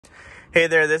Hey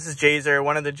there, this is Jazer,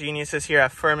 one of the geniuses here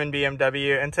at Ferman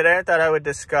BMW, and today I thought I would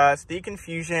discuss the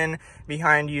confusion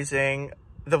behind using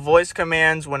the voice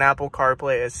commands when Apple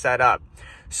CarPlay is set up.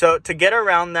 So to get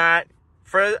around that,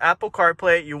 for Apple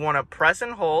CarPlay, you want to press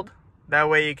and hold. That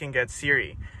way you can get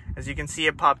Siri. As you can see,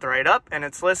 it popped right up and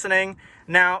it's listening.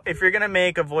 Now, if you're going to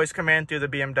make a voice command through the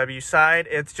BMW side,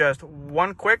 it's just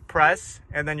one quick press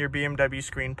and then your BMW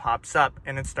screen pops up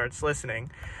and it starts listening.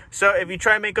 So if you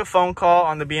try to make a phone call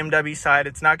on the BMW side,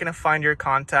 it's not going to find your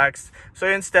contacts. So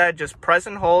instead, just press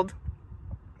and hold,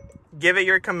 give it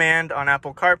your command on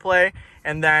Apple CarPlay,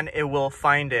 and then it will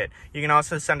find it. You can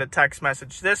also send a text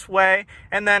message this way,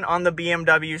 and then on the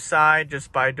BMW side,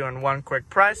 just by doing one quick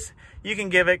press, you can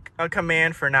give it a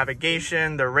command for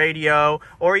navigation, the radio,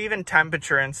 or even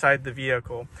temperature inside the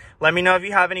vehicle. Let me know if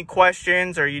you have any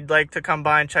questions or you'd like to come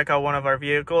by and check out one of our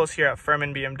vehicles here at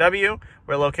Ferman BMW.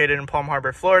 We're located in Palm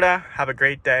Harbor, Florida. Have a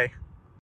great day.